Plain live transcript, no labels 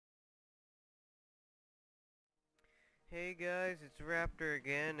Hey guys, it's Raptor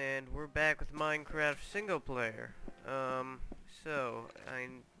again, and we're back with Minecraft single player. So I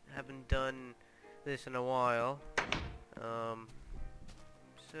haven't done this in a while. Um,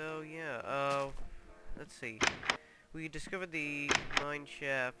 so yeah, let's see. We discovered the mine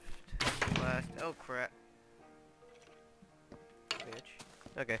shaft last. Oh crap,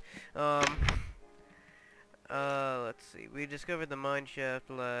 bitch. Okay. Um, let's see. We discovered the mine shaft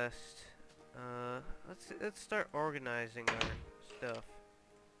last. Let's start organizing our stuff.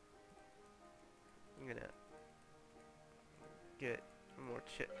 I'm gonna get more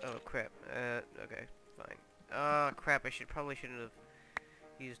oh crap. Okay, fine. Crap, I shouldn't have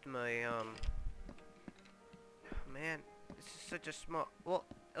used my, man, this is such a small, well,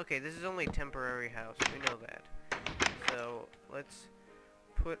 okay, this is only a temporary house, we know that. So, let's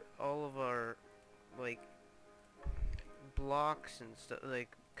put all of our, like, blocks and stuff,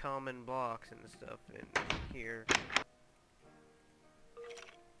 like, common blocks and stuff in here.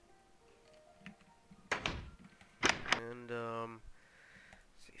 And,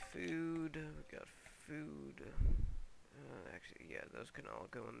 let's see, food, we got food. Actually, yeah, those can all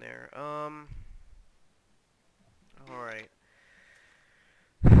go in there. Alright.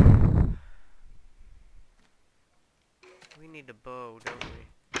 We need a bow, don't we?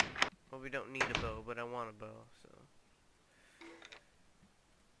 Well, we don't need a bow, but I want a bow, so.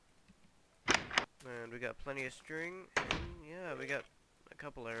 And we got plenty of string, and yeah, we got a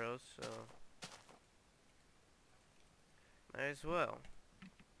couple arrows, so. Might as well.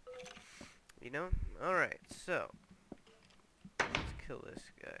 You know? Alright, so. Let's kill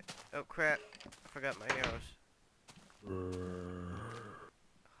this guy. Oh, crap. I forgot my arrows.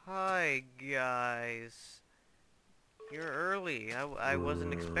 Hi, guys. You're early. I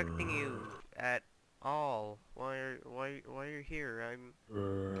wasn't expecting you at all. Why are you here?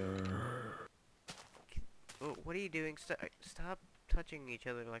 Oh, what are you doing? Stop touching each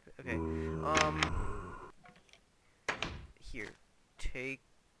other like that. Okay. Here. Take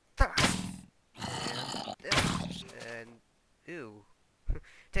that. And ew.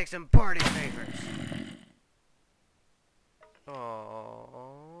 Take some party favors.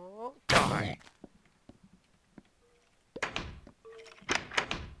 Oh, die.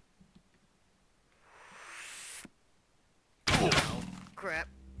 Oh, crap.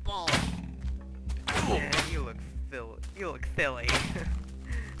 Ball. Man, you look silly.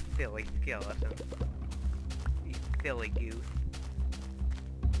 Silly skeleton. You silly goose.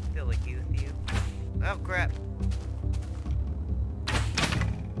 Silly goose, you. Oh, crap.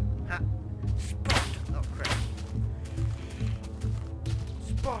 Ha. Sparta. Oh, crap.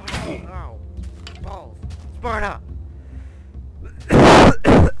 Sparta. Oh. Balls. Sparta.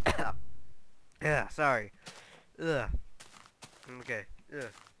 Yeah, sorry. Ugh. Okay.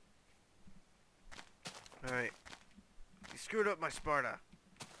 Ugh. Alright. You screwed up my Sparta.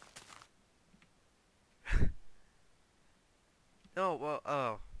 Oh, well,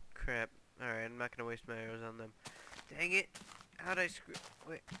 oh, crap. Alright, I'm not gonna waste my arrows on them. Dang it. How'd I screw...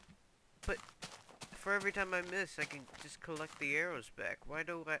 Wait. But, for every time I miss, I can just collect the arrows back. Why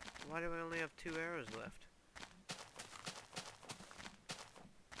do I only have 2 arrows left?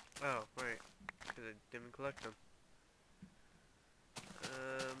 Oh, right. Because I didn't collect them.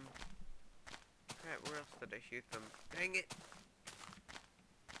 Crap, where else did I shoot them? Dang it!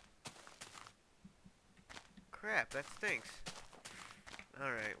 Crap, that stinks.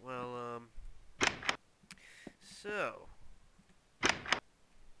 Alright, well, so,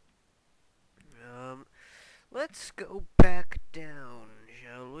 let's go back down,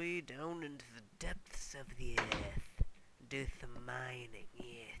 shall we? Down into the depths of the earth. Do some mining.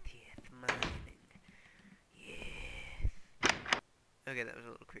 Yes, mining. Yes. Okay, that was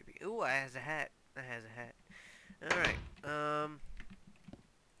a little creepy. Ooh, it has a hat. That has a hat. Alright,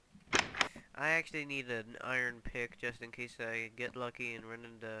 I actually need an iron pick just in case I get lucky and run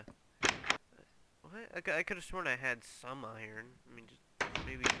into... What? I could have sworn I had some iron. I mean, just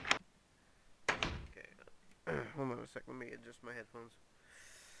maybe... Okay, hold on a sec. Let me adjust my headphones.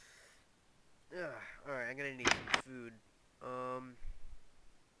 Alright, I'm gonna need some food.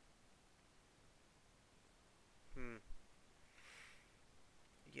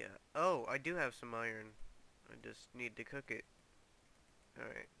 Yeah. Oh, I do have some iron. I just need to cook it.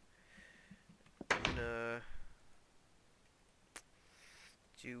 Alright. I'm gonna...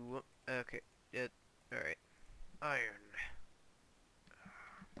 Okay. Yeah. Alright. Iron.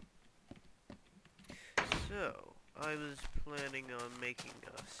 So, I was planning on making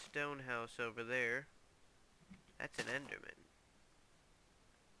a stone house over there. That's an Enderman.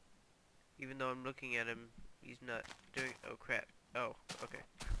 Even though I'm looking at him, he's not doing... Oh, crap. Oh, okay.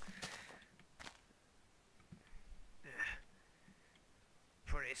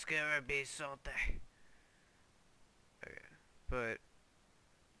 It's gonna be something. Okay, but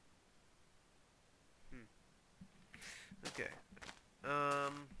okay. Oh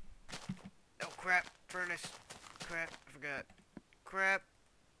crap, furnace. Crap, I forgot. Crap.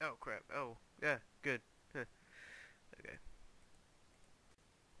 Oh crap. Oh yeah, good. Huh. Okay.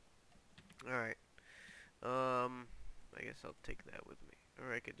 All right. I guess I'll take that with me,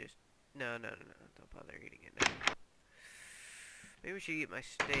 or I could just. No, no, no, no. Don't bother eating it now. Maybe we should eat my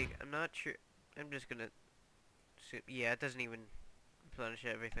steak. I'm not sure. I'm just gonna. Yeah, it doesn't even replenish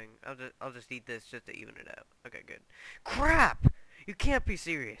everything. I'll just eat this just to even it out. Okay, good. Crap! You can't be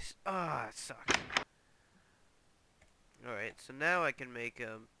serious. Ah, it sucks. All right, so now I can make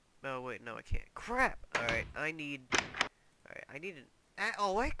Oh wait, no, I can't. Crap! All right, I need. All right, I need an.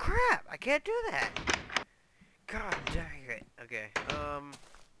 Oh wait, crap! I can't do that. God dang it. Okay.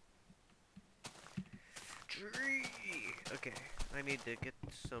 Tree. Okay, I need to get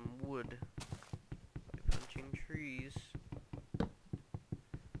some wood by punching trees.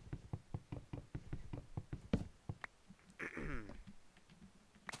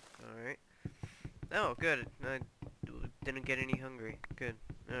 Alright. Oh, good. I didn't get any hungry. Good.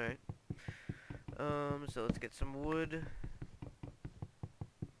 Alright. So let's get some wood.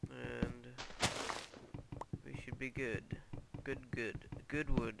 And we should be good. Good.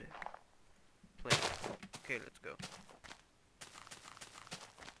 Good wood. Plant. Okay, let's go.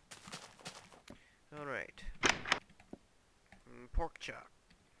 Alright. Pork chop.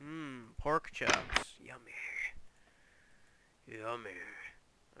 Pork chops. Yummy. Yummy.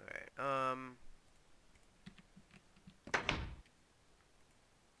 Alright,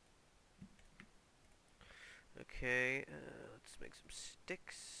 okay, let's make some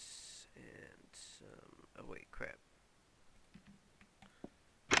sticks and some. Oh wait, crap.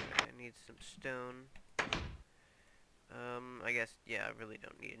 Alright, I need some stone. I guess, yeah, I really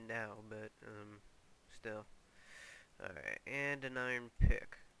don't need it now, but, still. Alright, and an iron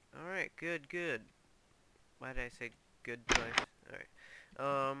pick. Alright, good. Why did I say good twice? Alright,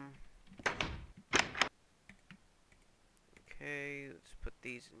 okay, let's put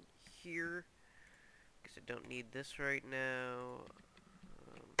these in here. Because I don't need this right now.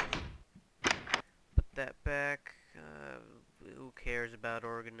 Put that back. Who cares about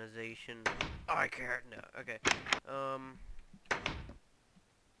organization? Oh, I care. No. Okay.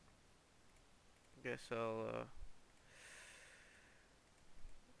 Guess I'll.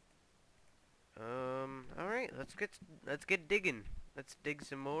 All right. Let's get digging. Let's dig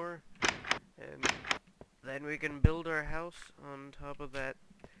some more, and then we can build our house on top of that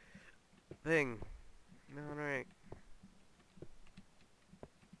thing. All right.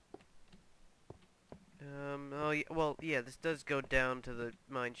 Oh, yeah, well, yeah, this does go down to the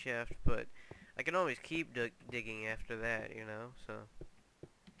mine shaft, but I can always keep digging after that, you know, so.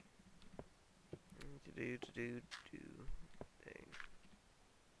 Dang.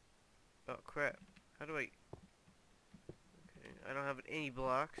 Oh, crap. How do I... Okay, I don't have any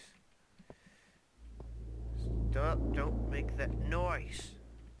blocks. Stop, don't make that noise.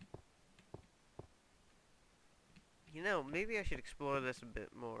 You know, maybe I should explore this a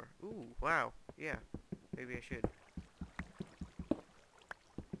bit more. Ooh, wow, yeah. Maybe I should.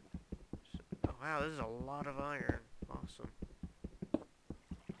 Oh, wow, this is a lot of iron. Awesome.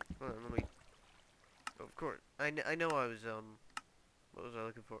 Hold on, let me... Of course. I know I was, what was I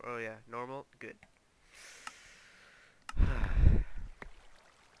looking for? Oh, yeah, normal? Good.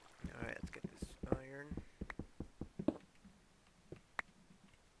 Alright, let's get this iron.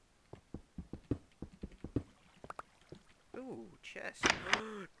 Ooh, chest.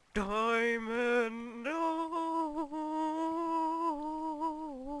 Diamond! No!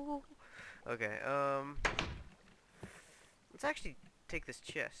 Okay, let's actually take this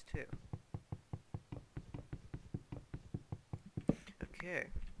chest, too.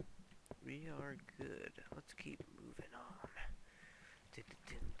 Okay. We are good. Let's keep moving on.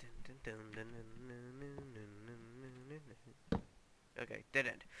 Okay, dead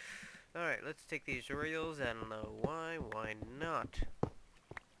end. Alright, let's take these rails. I don't know why. Why not?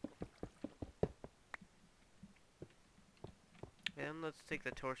 And let's take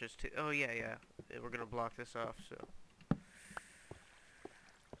the torches too. Oh, yeah. We're gonna block this off, so.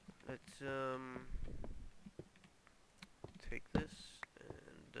 Let's, take this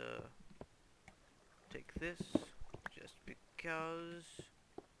and, take this. Just because.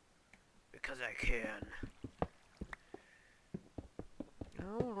 Because I can.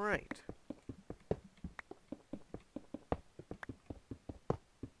 Alright.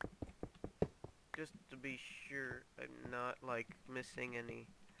 Just to be sure I'm not, like, missing any,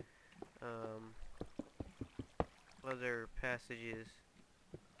 other passages.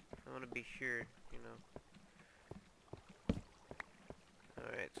 I want to be sure, you know.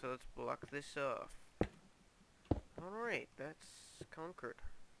 Alright, so let's block this off. Alright, that's conquered.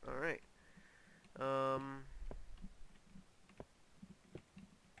 Alright. I'm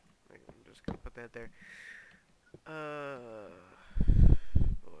just gonna put that there.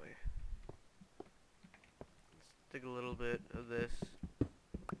 Boy. Let's dig a little bit of this.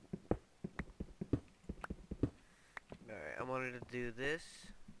 Alright, I wanted to do this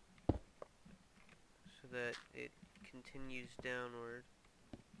so that it continues downward.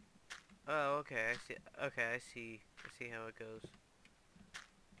 Oh, okay, I see. Okay, I see how it goes.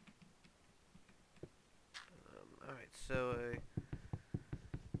 Alright, so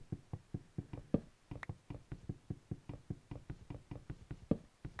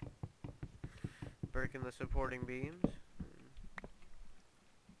breaking the supporting beams.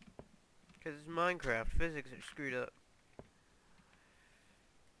 Because it's Minecraft, physics are screwed up.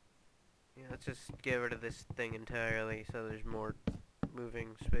 Yeah, let's just get rid of this thing entirely so there's more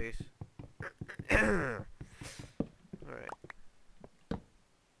moving space. Alright.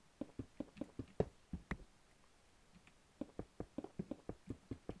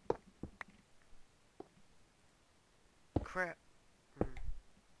 Crap.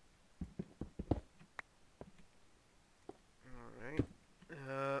 Alright.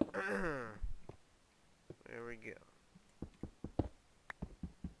 There we go.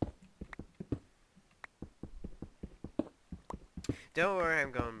 Don't worry,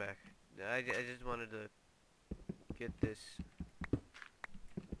 I'm going back. I just wanted to get this.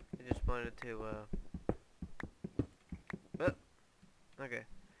 I just wanted to, oh, okay.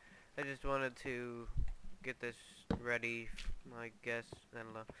 I just wanted to get this ready, I guess. I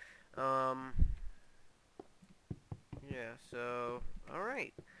don't know. Yeah, so,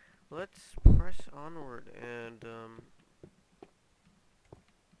 alright. Let's press onward and,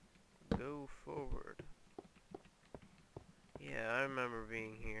 go forward. Yeah, I remember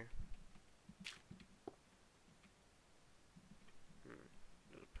being here.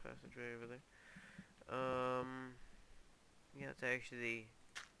 There's a passageway over there. Yeah, it's actually...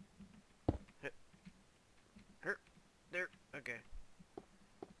 There, okay.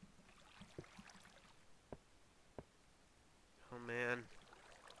 Oh man.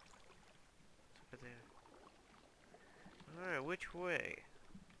 It's over there. Alright, which way?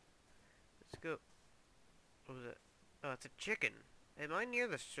 Let's go. What was that? Oh, it's a chicken. Am I near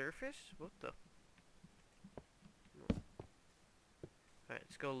the surface? What the? No. Alright,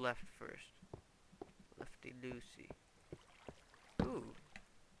 let's go left first. Lefty Lucy. Ooh.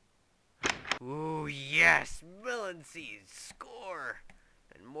 Ooh, yes! Melon seeds! Score!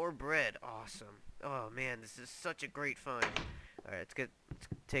 And more bread. Awesome. Oh man, this is such a great find. Alright, let's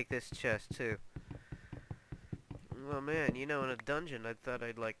take this chest too. Oh man, you know, in a dungeon I thought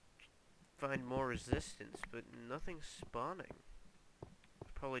I'd like find more resistance, but nothing's spawning.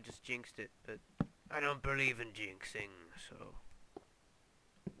 Probably just jinxed it, but I don't believe in jinxing, so.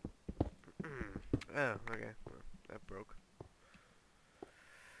 Oh, okay. Well, that broke.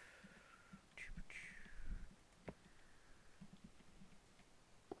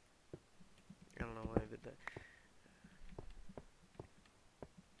 I don't know why I did that.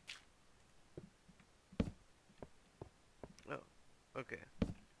 Oh, okay.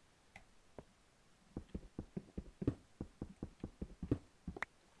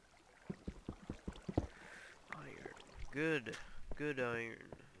 Iron. Good iron.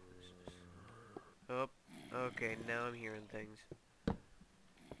 Oh, okay, now I'm hearing things.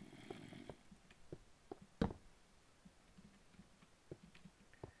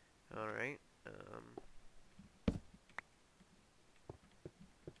 Alright, let's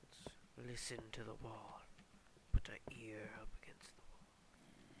listen to the wall. Put an ear up against the wall.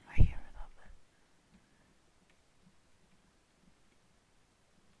 I hear them.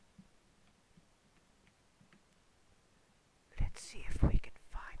 Let's see if we can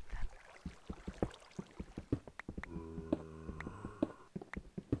find them.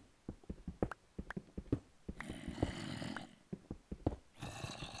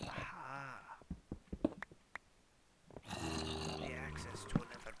 Aha! The access to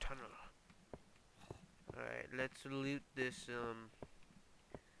another tunnel. Alright, let's loot this,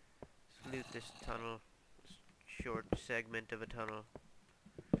 tunnel. This short segment of a tunnel.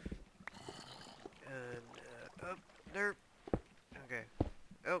 And, oh, derp. Okay.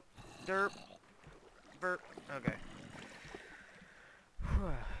 Oh, derp. Burp. Okay.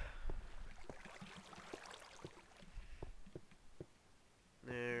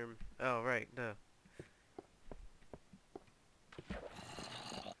 There. Oh, right, no.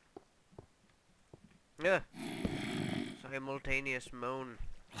 Yeah. Simultaneous moan.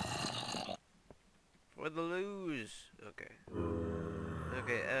 Or the lose. Okay.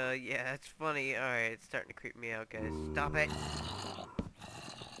 Okay, yeah, that's funny. Alright, it's starting to creep me out, guys. Stop it!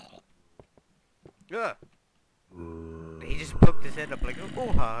 Ugh! He just poked his head up like,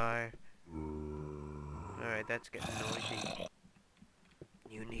 oh, hi. Alright, that's getting noisy.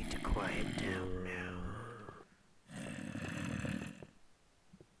 You need to quiet down now.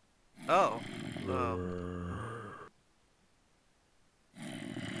 Oh. Oh.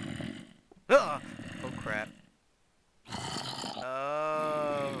 Ah! Oh, crap.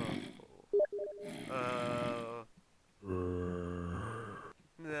 Oh. Oh.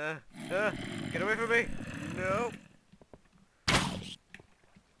 Get away from me! No!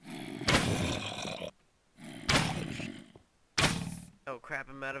 Oh crap,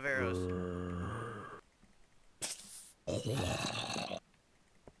 I'm out of arrows.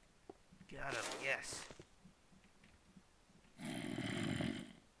 Got him, yes.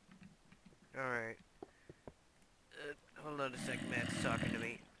 Alright. Hold on a sec, Matt's talking to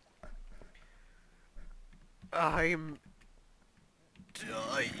me. I'm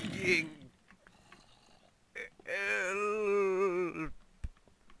dying. Help.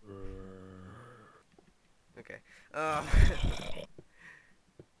 Okay.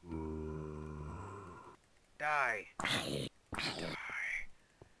 Die. Die.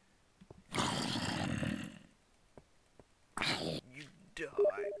 You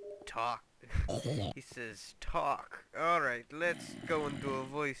die. Talk. He says talk. Alright, let's go into a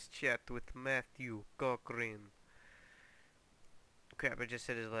voice chat with Matthew Cochrane. Crap, I just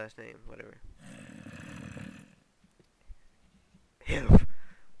said his last name. Whatever. Help!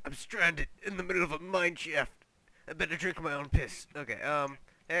 I'm stranded in the middle of a mine shaft. I better drink my own piss. Okay,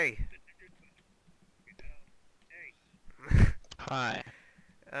 hey. Hi.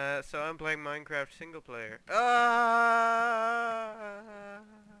 So I'm playing Minecraft single player.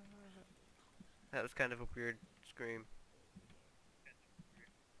 That was kind of a weird scream.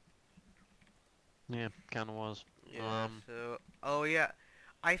 Yeah, kinda was. Yeah, so... Oh, yeah.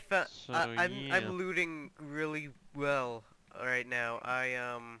 I found... So, I'm yeah. looting really well right now.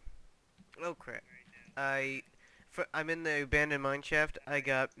 Oh, crap. I'm in the abandoned mine shaft. I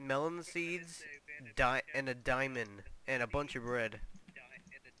got melon seeds, and a diamond, and a bunch of bread.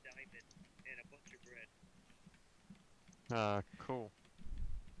 Cool.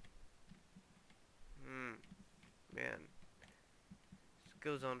 Man. This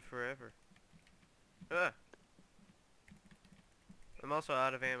goes on forever. Ah! I'm also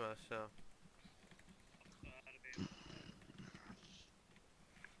out of ammo, so...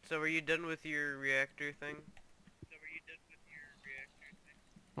 So are you done with your reactor thing?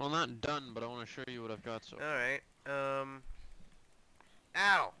 Well, not done, but I want to show you what I've got so far. Alright,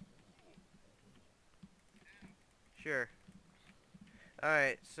 Ow! Sure.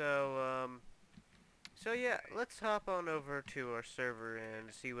 Alright, so yeah, let's hop on over to our server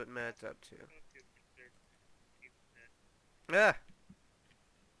and see what Matt's up to. Ah!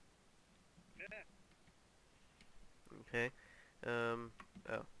 Okay, oh.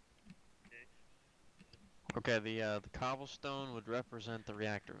 Okay, the cobblestone would represent the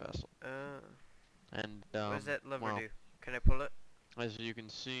reactor vessel. And, What does that lever well, do? Can I pull it? as you can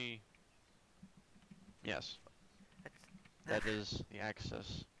see, yes, That's that is the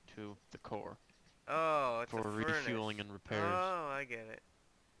access to the core oh, it's for a furnace. refueling and repairs. Oh, I get it.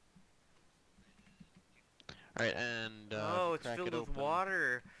 Alright, and, Oh, it's crack filled it with open.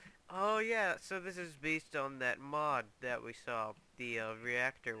 water. Oh, yeah, so this is based on that mod that we saw, the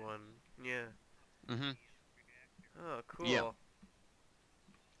reactor one. Yeah. Mm-hmm. Oh, cool. Yeah.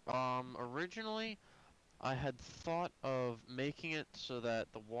 Originally, I had thought of making it so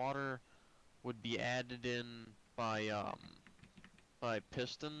that the water would be added in by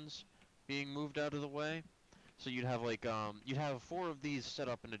pistons being moved out of the way. So you'd have like, you'd have 4 of these set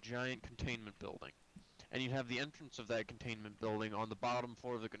up in a giant containment building. And you'd have the entrance of that containment building on the bottom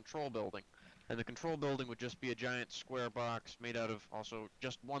floor of the control building. And the control building would just be a giant square box made out of also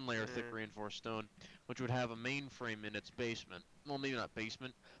just 1 layer thick reinforced stone, which would have a mainframe in its basement. Well, maybe not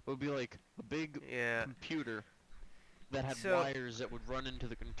basement, but it would be like a big computer that had wires that would run into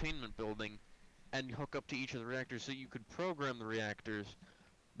the containment building and hook up to each of the reactors, so you could program the reactors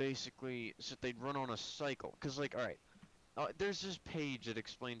basically so they'd run on a cycle. Because, like, alright, there's this page that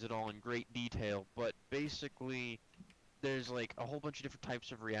explains it all in great detail, but basically there's like a whole bunch of different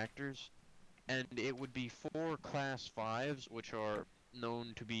types of reactors, and it would be 4 class 5s, which are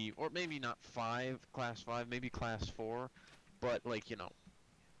known to be, or maybe not 5 class 5, maybe class 4, but like, you know,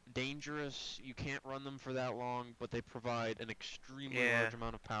 dangerous. You can't run them for that long, but they provide an extremely large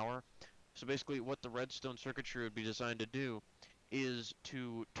amount of power. So basically what the redstone circuitry would be designed to do is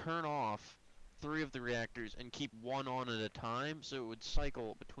to turn off 3 of the reactors and keep one on at a time, so it would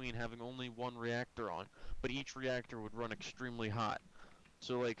cycle between having only one reactor on, but each reactor would run extremely hot.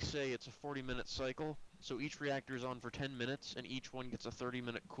 So like say it's a 40-minute cycle, so each reactor is on for 10 minutes and each one gets a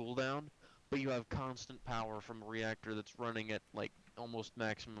 30-minute cooldown, but you have constant power from a reactor that's running at like almost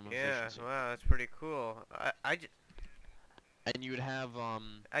maximum Yeah, efficiency. wow, that's pretty cool. And you would have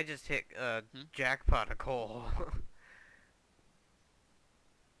I just hit hmm? jackpot of coal.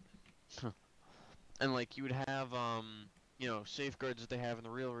 And like you would have you know, safeguards that they have in the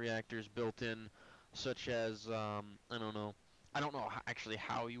real reactors built in, such as I don't know. I don't know actually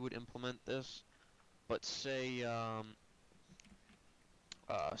how you would implement this, but say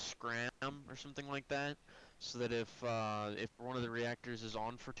scram or something like that, so that if one of the reactors is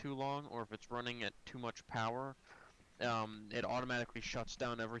on for too long or if it's running at too much power, it automatically shuts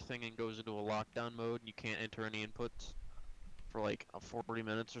down everything and goes into a lockdown mode and you can't enter any inputs for like 40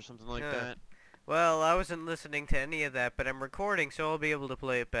 minutes or something like Huh. that. Well, I wasn't listening to any of that, but I'm recording, so I'll be able to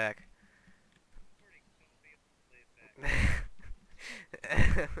play it back.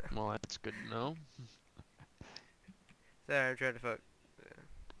 Well, that's good to know. Sorry, I'm trying to fuck.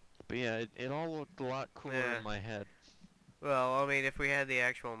 But yeah, it all looked a lot cooler Yeah. in my head. Well, I mean, if we had the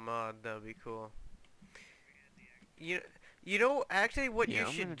actual mod, that would be cool. You, you know, actually, what you Yeah,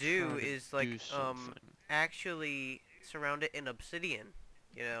 I'm should gonna do try to is do like, something. actually surround it in obsidian.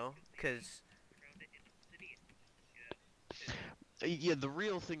 You know, cause Yeah, the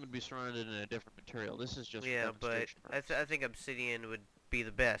real thing would be surrounded in a different material. This is just for yeah, but demonstration purposes. I think obsidian would be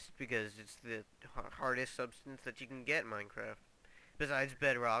the best because it's the hardest substance that you can get in Minecraft. Besides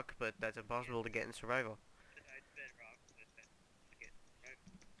bedrock, but that's impossible to get in survival.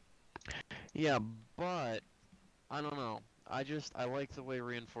 Yeah, but I don't know. I like the way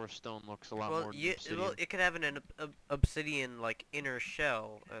reinforced stone looks a lot Well, more than well, obsidian. it could have an obsidian like inner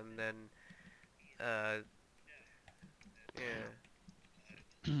shell, and then, uh, yeah,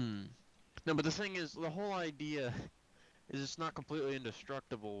 No, but the thing is, the whole idea is it's not completely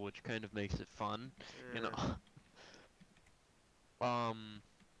indestructible, which kind of makes it fun, you know. yeah. Um,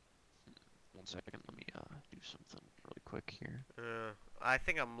 one second, let me do something really quick here. I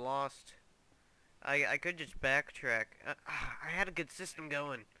think I'm lost. I could just backtrack. I had a good system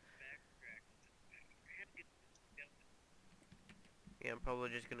going. Yeah, I'm probably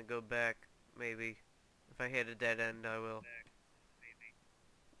just gonna go back. Maybe if I hit a dead end, I will.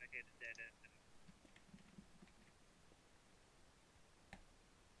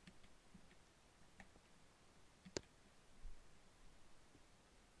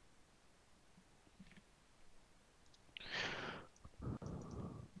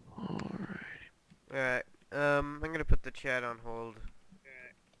 Alright. Alright. I'm gonna put the chat on hold.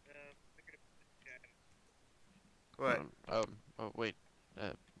 What? Oh wait.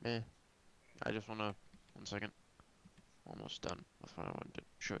 Eh. I just wanna, one second. Almost done with what I wanted to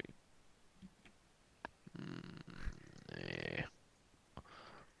show you. Eh.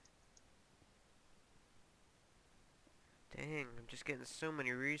 Dang, I'm just getting so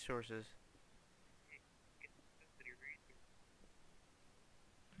many resources.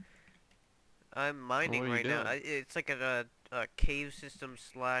 I'm What mining are you right now. doing? It's like a cave system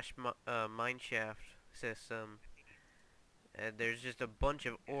slash mine shaft system. And there's just a bunch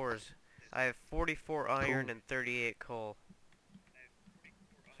of ores. I have 44 Cool. iron and 38 coal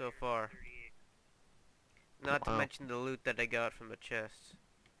so far. Not to Wow. mention the loot that I got from the chests.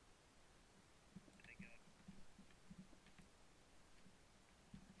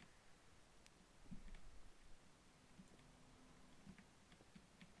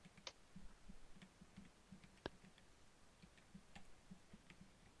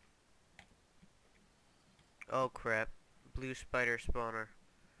 Oh crap. Blue spider spawner.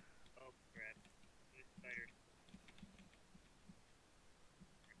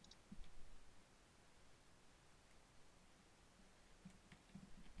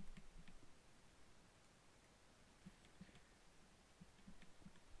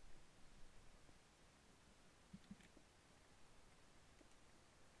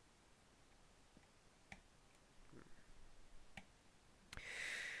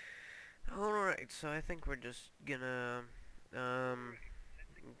 Alright, so I think we're just gonna um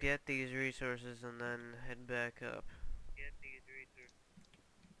get these resources and then head back up.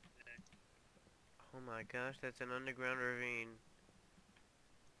 Oh my gosh, that's an underground ravine.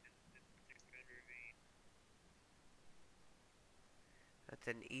 That's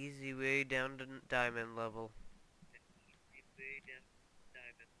an easy way down to diamond level.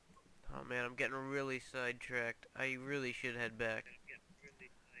 Oh man, I'm getting really sidetracked. I really should head back.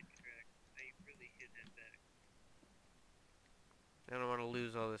 I don't want to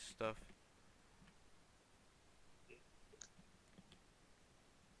lose all this stuff.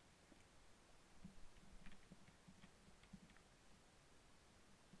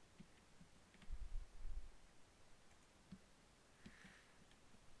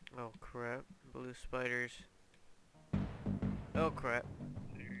 Oh crap. Blue spiders. Oh crap.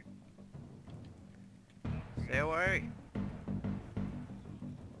 Stay away.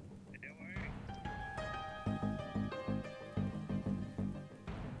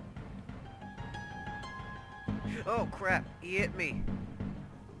 Oh crap, he hit me.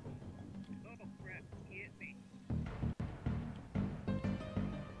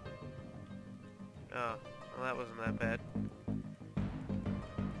 Oh, well that wasn't that bad.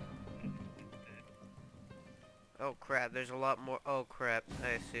 Oh crap, there's a lot more. Oh crap,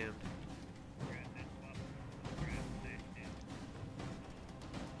 I assumed.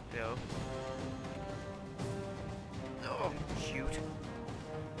 No. Oh, shoot.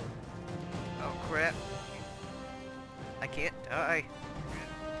 Oh crap. I can't die.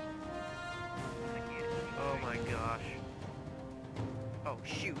 Oh my gosh. Oh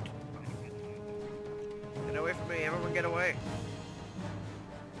shoot. Get away from me, everyone get away.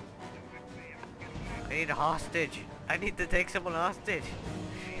 I need a hostage. I need to take someone hostage.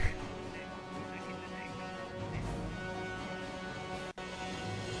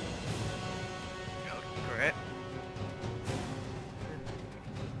 Oh crap.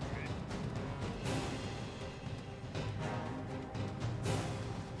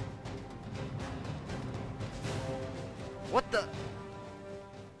 What the?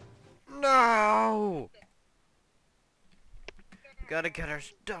 No! Gotta get our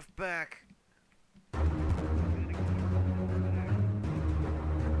stuff back. I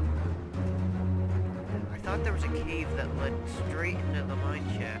thought there was a cave that led straight into the mine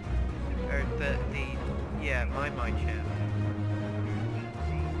shaft. Or yeah, my mine shaft.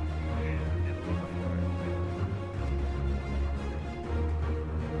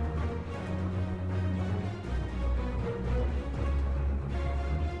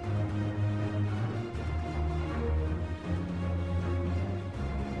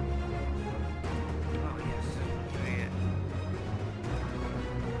 Oh yes, yeah.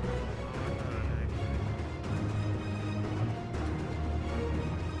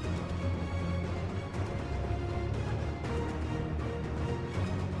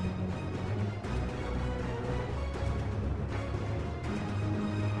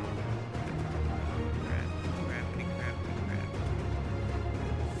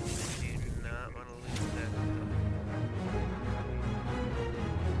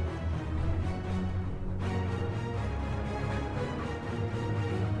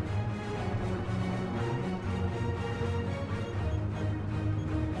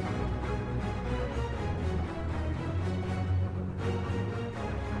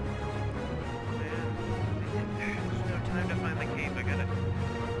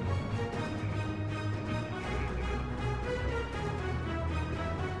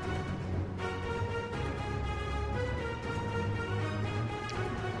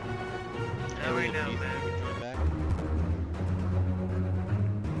 Right now, man.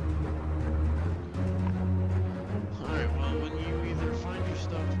 Alright, well, when you either find your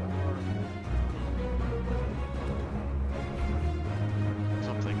stuff or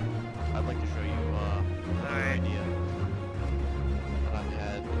something, I'd like to show you another idea that I've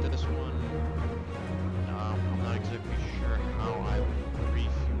had. With this one, I'm not exactly sure how I would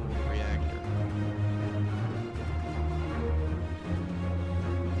refuel the reactor.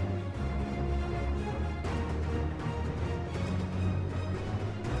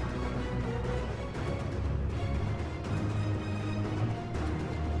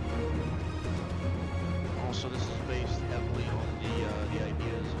 Also, this is based heavily on the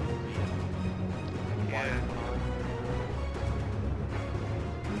ideas of the wire canal.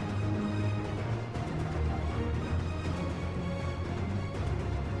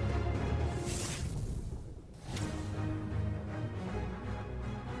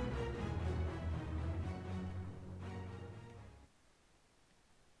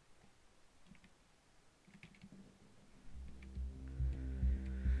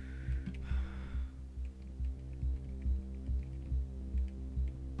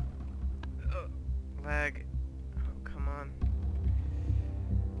 Lag. Oh, come on.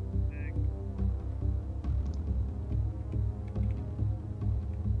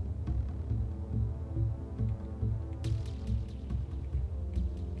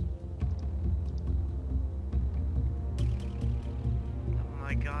 Oh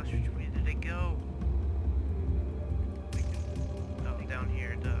my gosh, which way did it go? Oh, down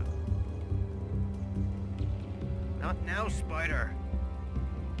here, duh. Not now, spider!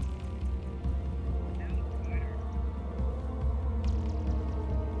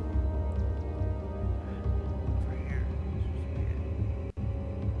 Over here.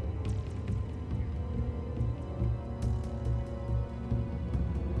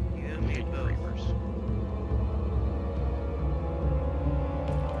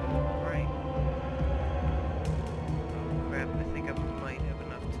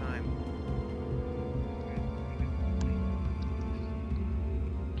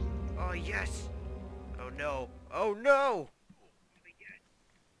 Yes! Oh no! Oh no!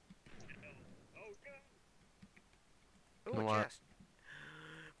 You Oh, know a what? chest.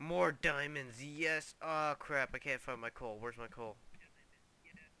 More diamonds, yes! Oh crap, I can't find my coal. Where's my coal?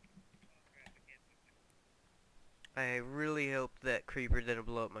 I really hope that creeper didn't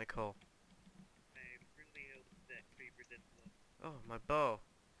blow up my coal. Oh, my bow.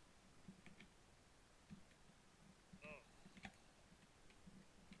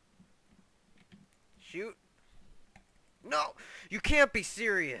 Shoot! No! You can't be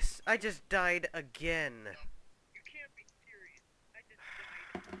serious! I just died again.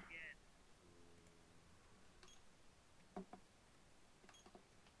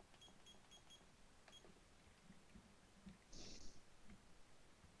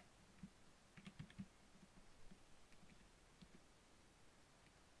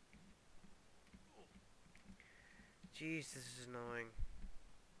 Jeez, this is annoying.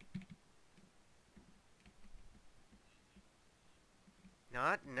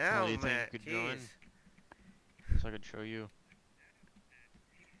 Not Well, now, do you think Matt. you could Jeez. join? So I could show you.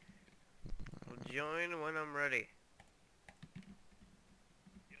 I'll join when I'm ready.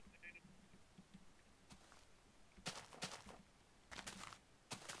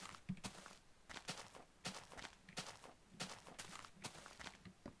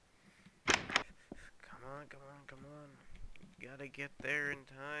 Come on, come on, come on. Gotta get there in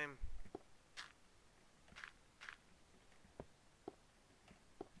time.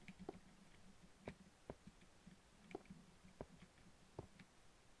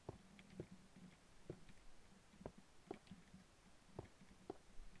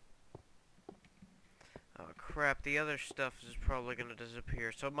 Oh crap, the other stuff is probably gonna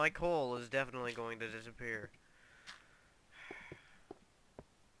disappear. So my coal is definitely going to disappear.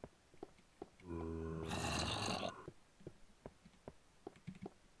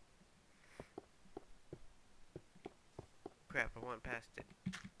 Crap, I went past it.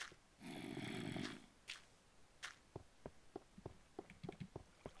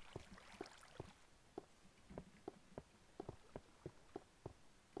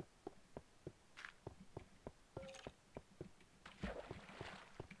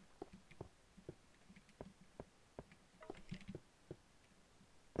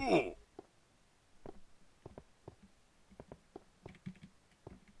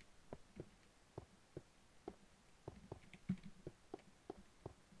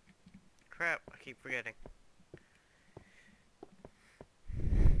 Crap, I keep forgetting.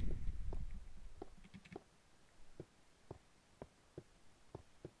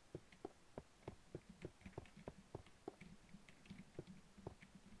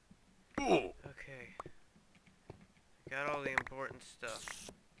 Okay. Got all the important stuff.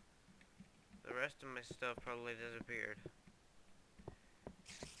 The rest of my stuff probably disappeared.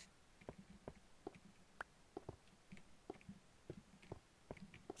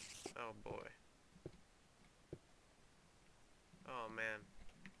 Oh boy. Oh man.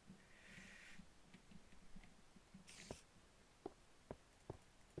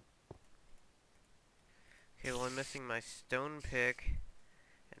 Okay, well I'm missing my stone pick,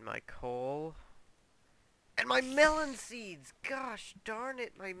 and my coal, and my melon seeds! Gosh darn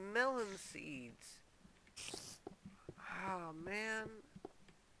it, my melon seeds! Oh man.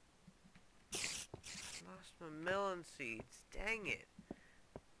 Lost my melon seeds, dang it.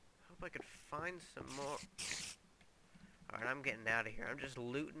 Hope I could find some more. Alright, I'm getting out of here. I'm just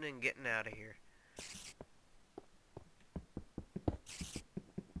looting and getting out of here.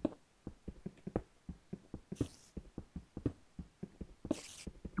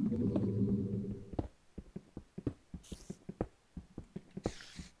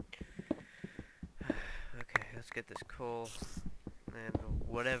 Okay, let's get this coal. And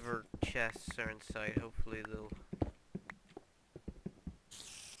whatever chests are in sight, hopefully they'll...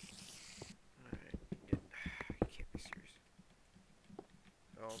 Alright. You can't be serious.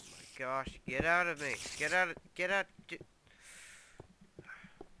 Oh my gosh, get out of me! Get out!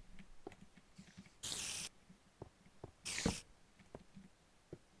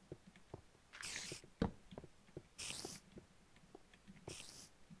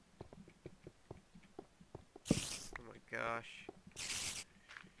 Oh my gosh.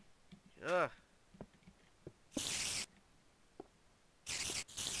 Ugh.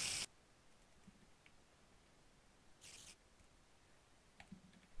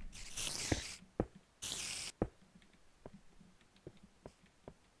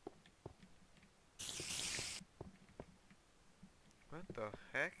 What the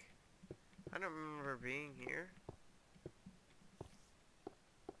heck? I don't remember being here.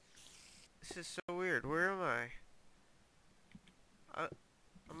 This is so weird. Where am I? I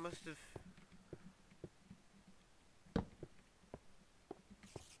must have...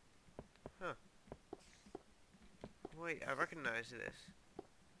 I recognize this.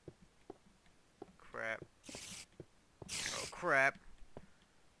 Crap. Oh, crap.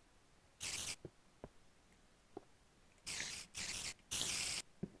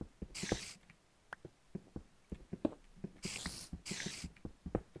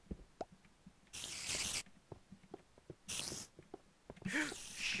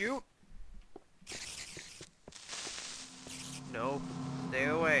 Shoot! No. Stay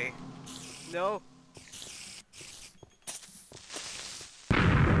away. No.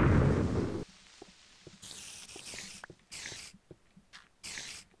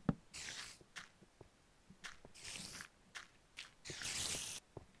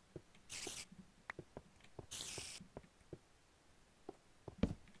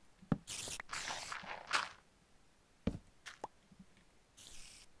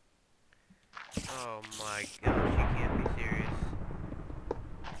 Oh my gosh, you can't be serious.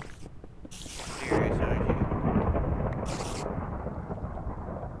 Serious, aren't you?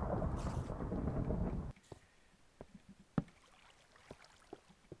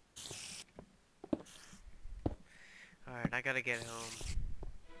 Alright, I gotta get home.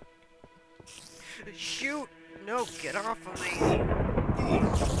 Shoot! No, get off of me!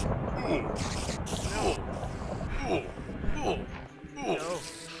 No! No!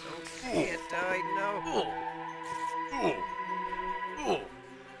 Can't die, no!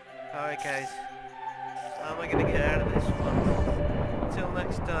 Alright guys, how am I gonna get out of this one? Until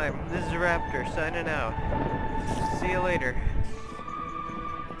next time, this is Raptor signing out. See you later.